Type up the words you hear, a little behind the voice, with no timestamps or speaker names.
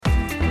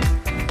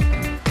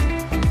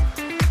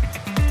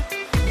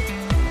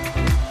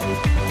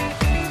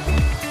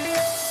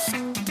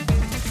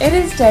It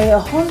is day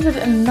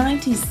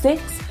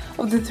 196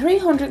 of the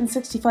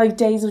 365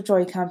 Days of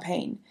Joy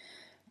campaign.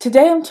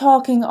 Today I'm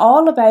talking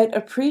all about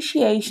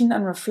appreciation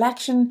and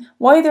reflection,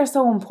 why they're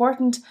so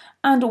important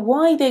and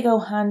why they go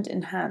hand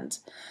in hand.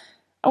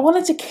 I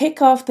wanted to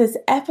kick off this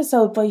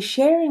episode by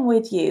sharing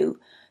with you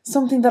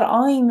something that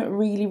I'm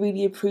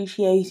really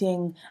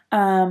appreciating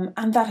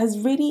and that has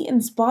really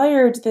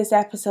inspired this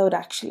episode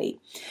actually.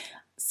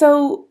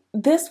 So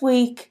this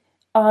week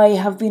I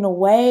have been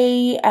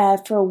away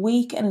for a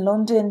week in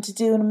London to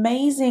do an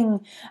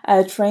amazing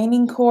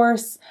training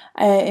course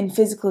in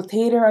physical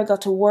theatre. I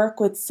got to work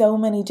with so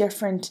many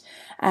different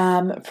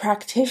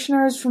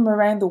practitioners from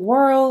around the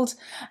world,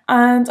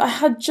 and I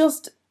had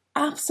just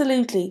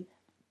absolutely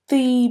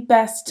the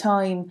best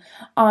time.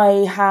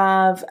 I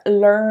have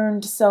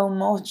learned so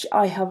much.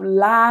 I have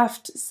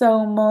laughed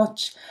so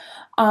much.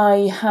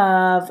 I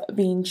have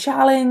been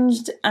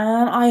challenged,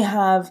 and I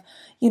have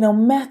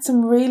met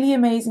some really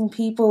amazing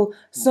people,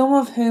 some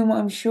of whom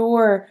I'm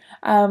sure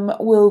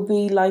will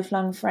be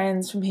lifelong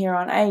friends from here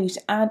on out.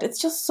 And it's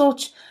just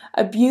such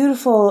a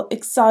beautiful,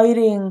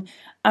 exciting,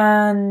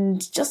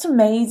 and just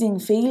amazing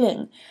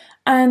feeling.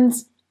 And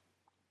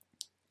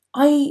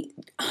I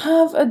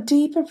have a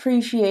deep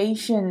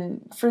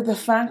appreciation for the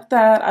fact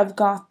that I've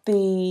got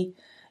the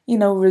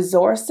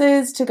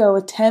resources to go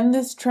attend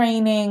this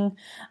training,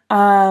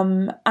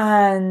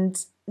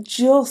 and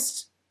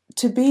just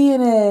to be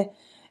in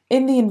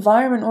the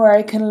environment where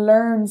I can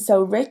learn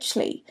so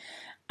richly.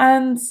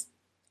 And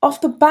off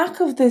the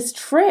back of this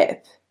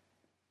trip,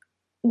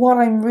 what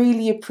I'm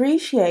really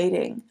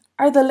appreciating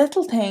are the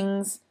little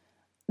things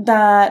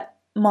that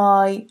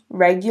my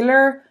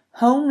regular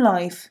home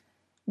life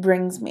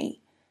brings me.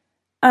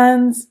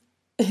 And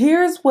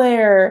here's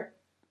where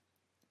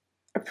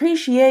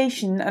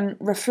appreciation and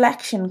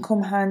reflection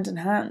come hand in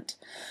hand.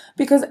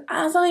 Because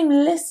as I'm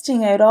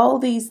listing out all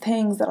these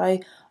things that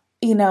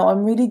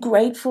I'm really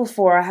grateful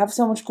for, I have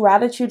so much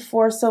gratitude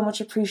for, so much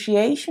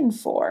appreciation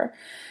for,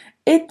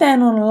 it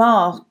then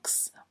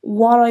unlocks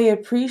what I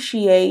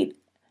appreciate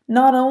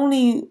not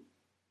only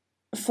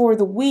for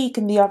the week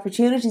and the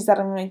opportunities that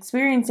I'm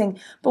experiencing,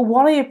 but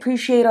what I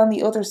appreciate on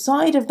the other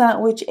side of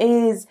that, which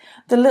is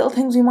the little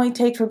things we might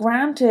take for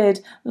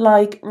granted,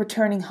 like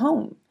returning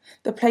home,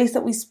 the place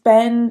that we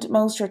spend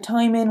most of our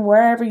time in,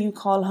 wherever you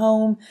call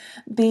home,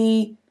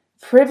 the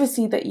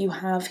privacy that you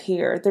have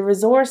here, the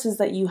resources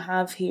that you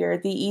have here,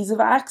 the ease of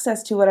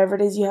access to whatever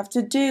it is you have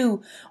to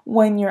do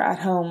when you're at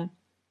home.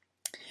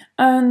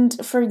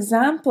 And for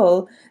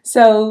example,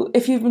 so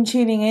if you've been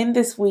tuning in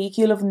this week,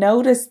 you'll have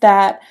noticed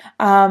that,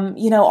 I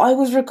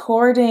was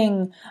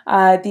recording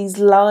these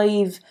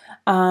live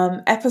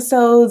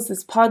episodes,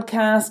 this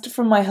podcast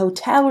from my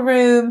hotel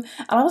room,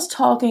 and I was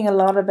talking a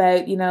lot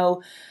about,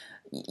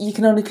 you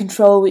can only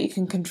control what you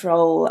can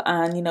control,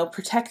 and,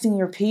 protecting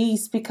your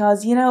peace,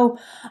 because,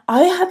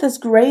 I had this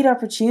great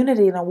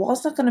opportunity and I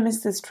was not going to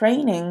miss this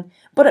training,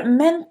 but it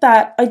meant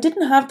that I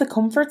didn't have the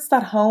comforts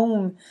that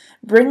home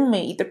bring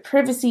me, the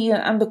privacy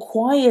and the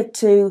quiet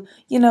to,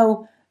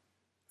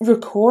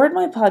 record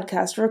my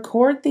podcast,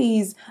 record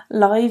these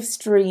live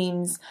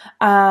streams,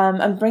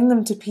 and bring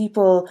them to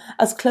people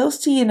as close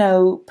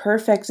to,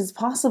 perfect as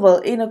possible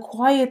in a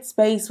quiet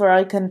space where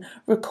I can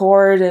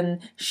record and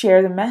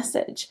share the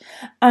message.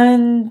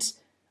 And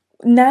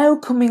now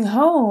coming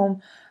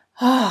home,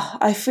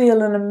 I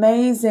feel an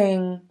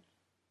amazing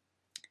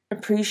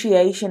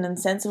appreciation and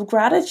sense of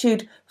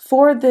gratitude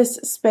for this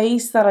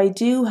space that I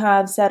do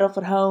have set up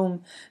at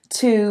home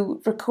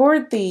to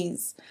record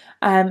these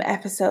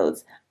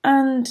episodes.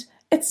 And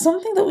it's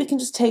something that we can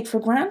just take for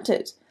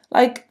granted.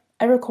 Like,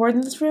 I record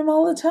in this room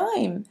all the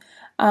time.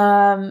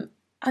 And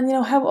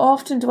how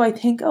often do I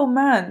think, oh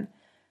man,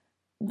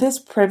 this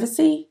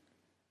privacy,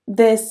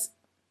 this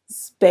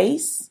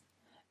space,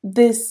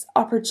 this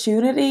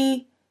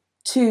opportunity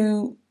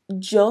to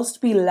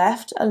just be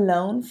left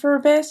alone for a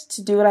bit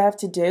to do what I have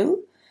to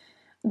do,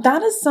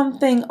 that is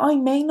something I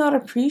may not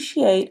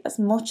appreciate as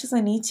much as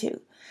I need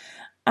to.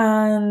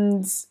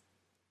 And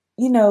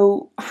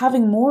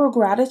having more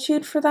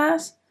gratitude for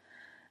that,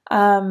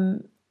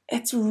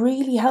 it's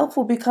really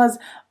helpful, because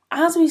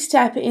as we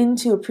step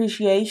into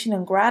appreciation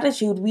and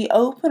gratitude, we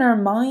open our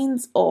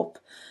minds up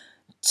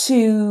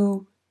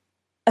to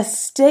a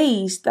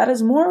state that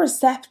is more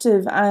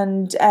receptive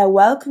and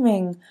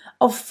welcoming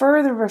of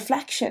further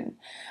reflection.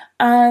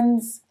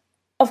 And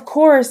of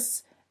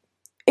course,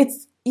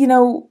 it's,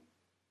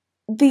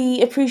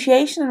 the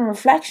appreciation and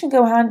reflection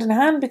go hand in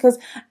hand, because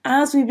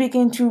as we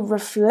begin to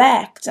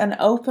reflect and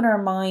open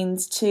our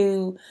minds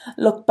to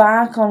look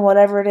back on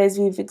whatever it is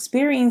we've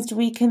experienced,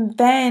 we can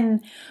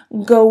then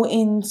go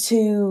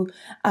into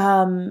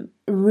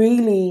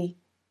really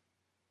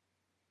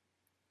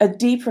a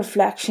deep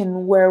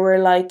reflection where we're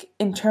like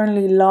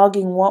internally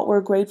logging what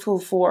we're grateful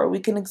for. We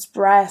can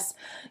express,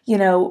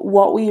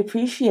 what we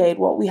appreciate,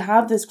 what we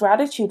have this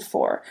gratitude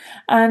for.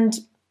 And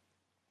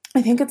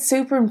I think it's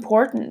super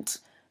important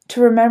to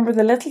remember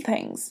the little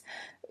things.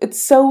 it's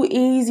so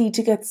easy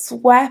to get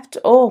swept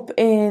up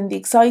in the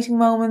exciting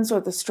moments or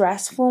the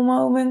stressful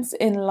moments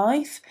in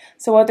life.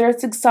 So whether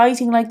it's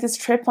exciting like this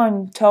trip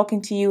I'm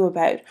talking to you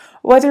about,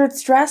 whether it's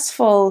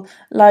stressful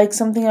like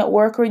something at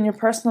work or in your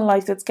personal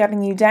life that's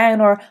getting you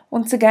down, or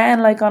once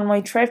again like on my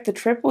trip, the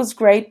trip was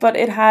great but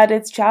it had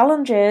its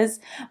challenges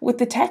with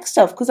the tech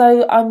stuff because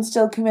I'm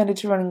still committed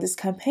to running this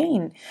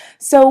campaign.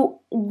 So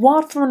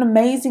what from an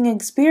amazing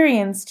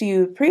experience do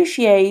you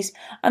appreciate?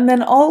 And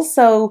then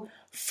also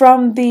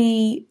from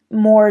the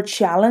more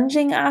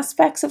challenging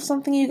aspects of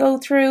something you go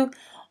through,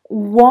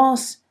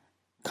 what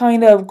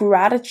kind of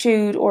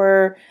gratitude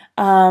or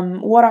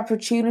what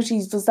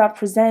opportunities does that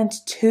present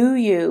to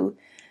you,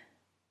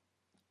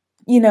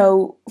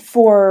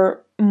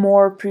 for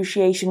more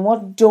appreciation?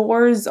 What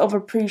doors of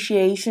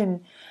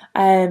appreciation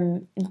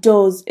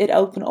does it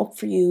open up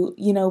for you?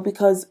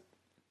 Because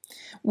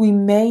we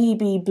may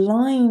be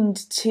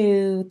blind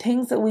to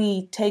things that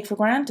we take for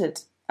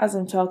granted, as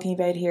I'm talking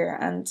about here.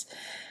 And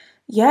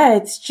yeah,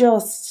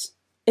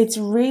 it's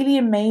really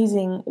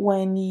amazing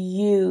when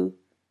you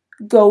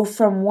go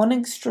from one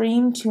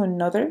extreme to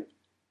another.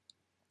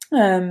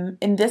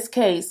 In this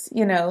case,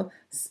 you're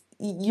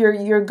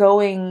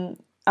going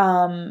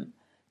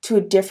to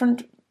a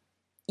different,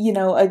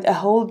 a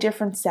whole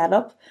different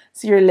setup.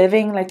 So you're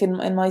living, like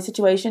in my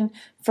situation,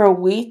 for a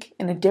week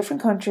in a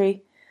different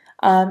country,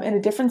 in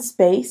a different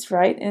space,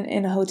 right?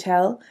 In a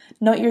hotel,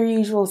 not your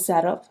usual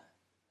setup.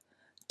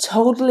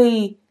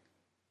 Totally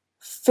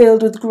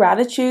filled with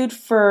gratitude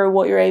for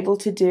what you're able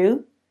to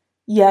do,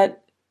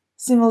 yet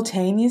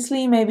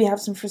simultaneously maybe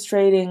have some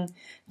frustrating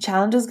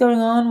challenges going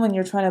on when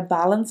you're trying to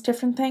balance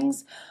different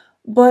things.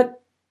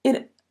 But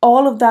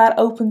all of that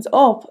opens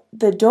up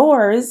the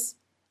doors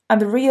and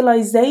the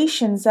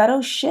realizations that,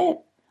 oh shit,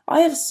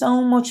 I have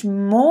so much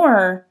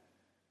more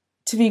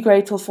to be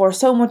grateful for,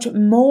 so much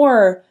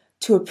more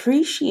to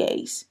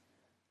appreciate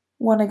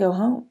when I go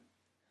home.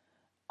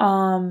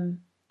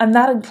 And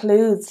that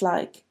includes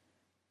like,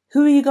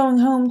 who are you going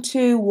home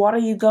to? What are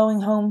you going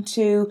home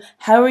to?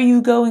 How are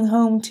you going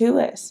home to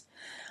it?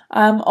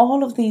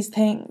 All of these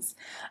things.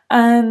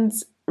 And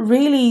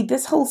really,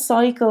 this whole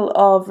cycle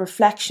of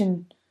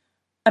reflection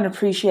and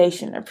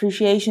appreciation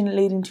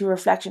leading to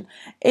reflection,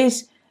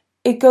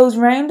 it goes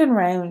round and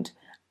round.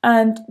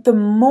 And the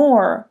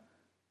more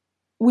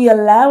we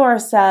allow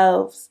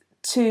ourselves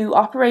to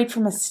operate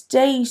from a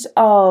state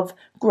of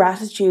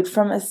gratitude,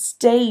 from a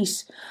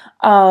state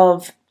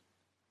of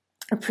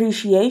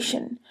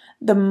appreciation,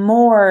 the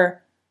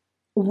more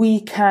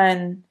we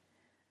can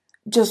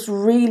just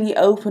really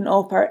open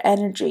up our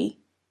energy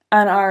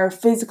and our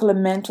physical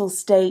and mental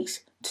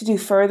state to do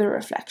further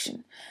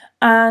reflection.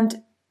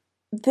 And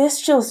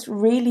this just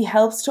really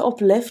helps to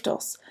uplift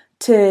us,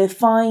 to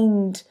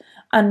find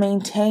and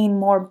maintain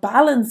more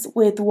balance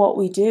with what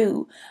we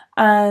do.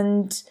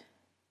 And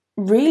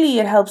really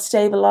it helps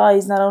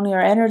stabilize not only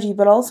our energy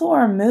but also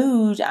our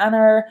mood, and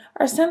our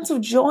sense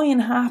of joy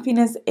and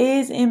happiness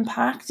is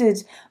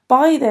impacted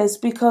by this,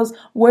 because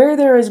where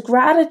there is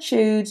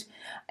gratitude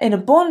in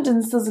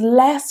abundance, there's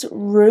less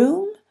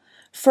room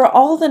for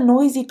all the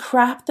noisy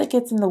crap that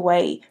gets in the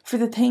way, for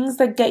the things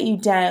that get you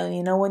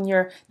down, when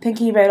you're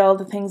thinking about all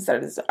the things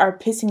that are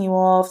pissing you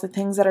off, the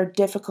things that are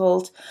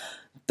difficult.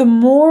 The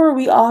more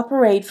we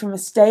operate from a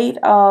state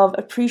of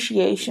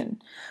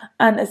appreciation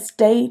and a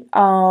state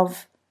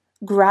of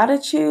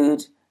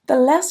gratitude, the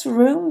less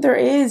room there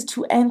is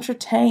to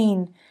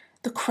entertain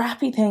the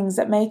crappy things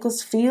that make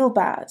us feel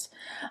bad.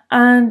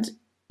 And,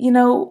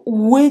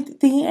 with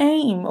the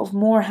aim of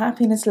more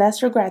happiness,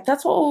 less regret,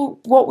 that's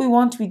what we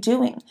want to be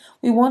doing.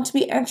 We want to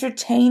be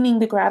entertaining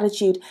the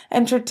gratitude,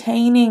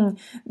 entertaining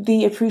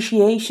the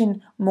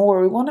appreciation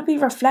more. We want to be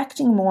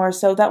reflecting more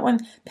so that when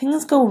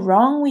things go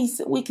wrong,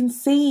 we can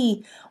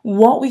see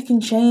what we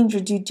can change or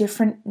do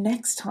different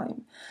next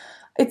time.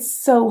 It's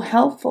so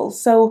helpful.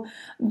 So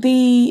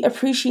the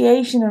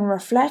appreciation and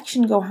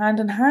reflection go hand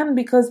in hand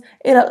because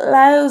it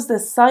allows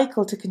this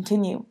cycle to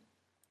continue.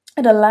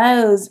 It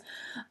allows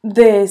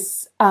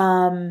this,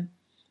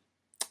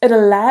 it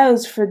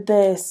allows for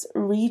this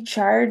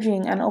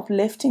recharging and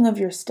uplifting of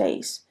your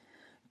state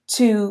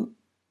to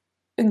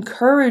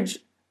encourage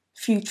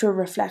future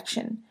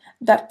reflection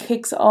that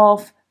kicks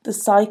off the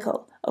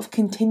cycle of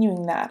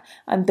continuing that,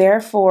 and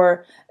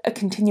therefore a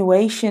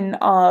continuation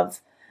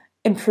of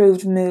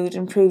improved mood,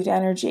 improved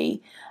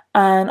energy,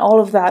 and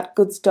all of that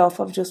good stuff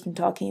I've just been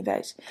talking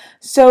about.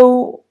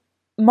 So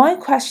my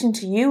question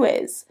to you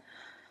is,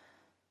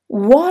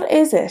 what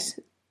is it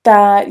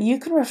that you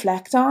can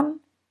reflect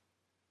on?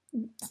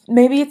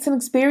 Maybe it's an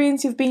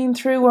experience you've been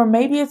through, or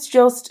maybe it's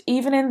just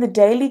even in the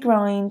daily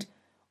grind.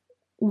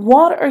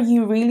 What are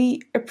you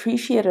really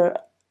appreciative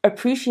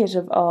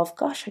of?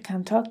 Gosh, I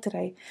can't talk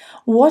today.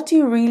 What do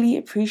you really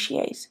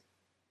appreciate?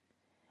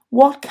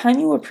 What can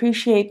you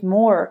appreciate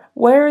more?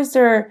 Where is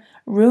there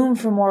room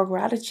for more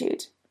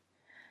gratitude?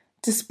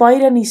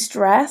 Despite any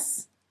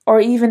stress or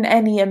even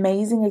any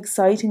amazing,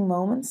 exciting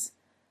moments,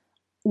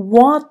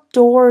 what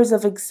doors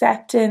of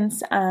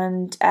acceptance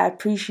and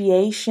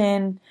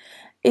appreciation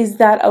is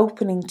that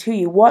opening to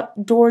you?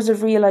 What doors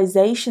of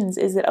realizations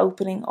is it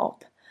opening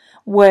up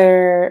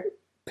where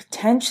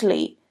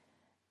potentially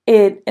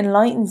it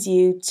enlightens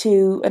you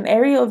to an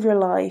area of your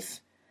life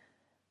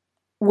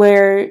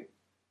where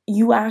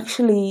you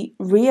actually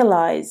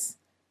realize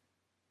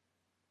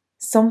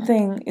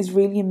something is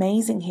really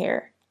amazing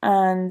here,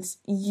 and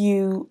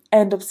you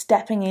end up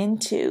stepping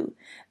into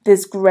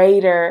this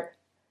greater,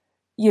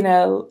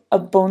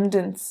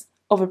 abundance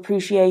of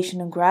appreciation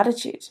and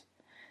gratitude.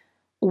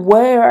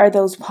 Where are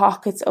those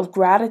pockets of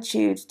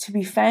gratitude to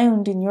be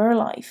found in your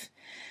life?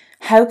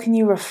 How can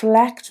you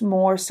reflect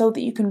more so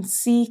that you can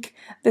seek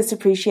this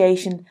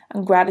appreciation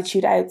and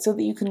gratitude out, so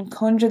that you can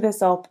conjure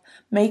this up,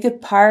 make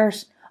it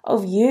part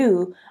of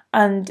you,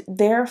 and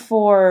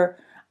therefore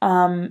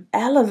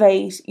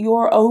elevate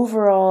your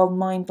overall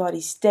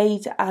mind-body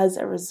state as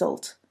a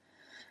result?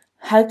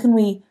 How can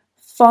we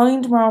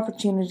find more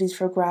opportunities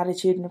for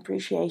gratitude and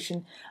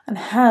appreciation? And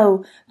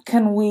how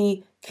can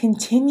we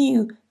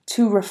continue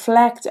to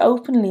reflect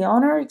openly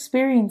on our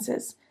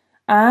experiences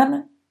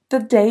and the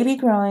daily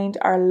grind,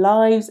 our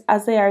lives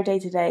as they are day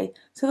to day,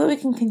 so that we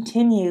can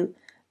continue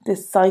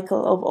this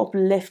cycle of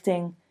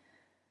uplifting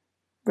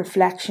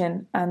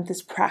reflection and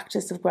this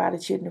practice of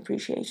gratitude and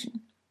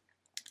appreciation?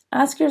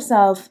 Ask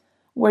yourself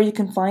where you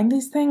can find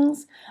these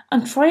things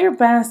and try your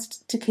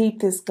best to keep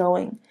this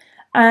going.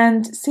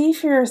 And see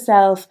for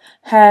yourself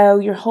how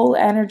your whole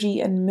energy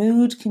and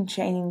mood can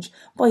change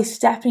by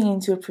stepping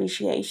into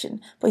appreciation,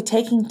 by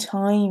taking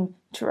time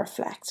to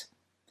reflect.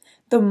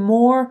 The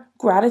more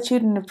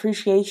gratitude and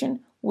appreciation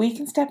we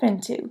can step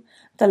into,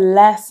 the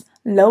less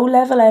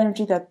low-level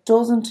energy that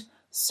doesn't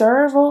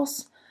serve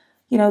us,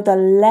 the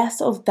less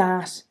of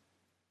that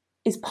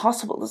is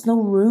possible. There's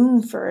no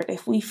room for it.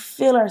 If we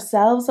fill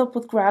ourselves up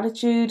with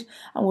gratitude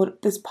and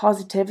with this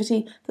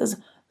positivity, there's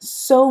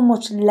so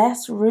much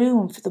less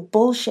room for the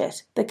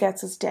bullshit that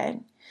gets us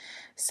down.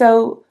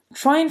 So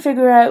try and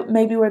figure out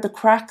maybe where the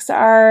cracks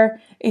are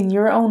in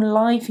your own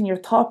life, in your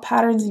thought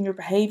patterns, in your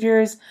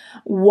behaviors.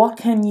 What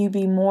can you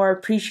be more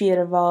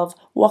appreciative of?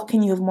 What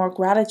can you have more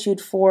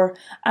gratitude for?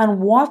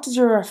 And what does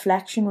your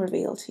reflection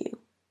reveal to you?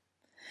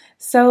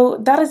 So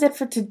that is it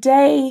for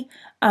today.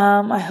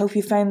 I hope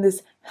you found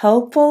this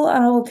helpful,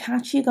 and I will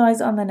catch you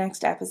guys on the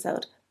next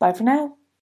episode. Bye for now.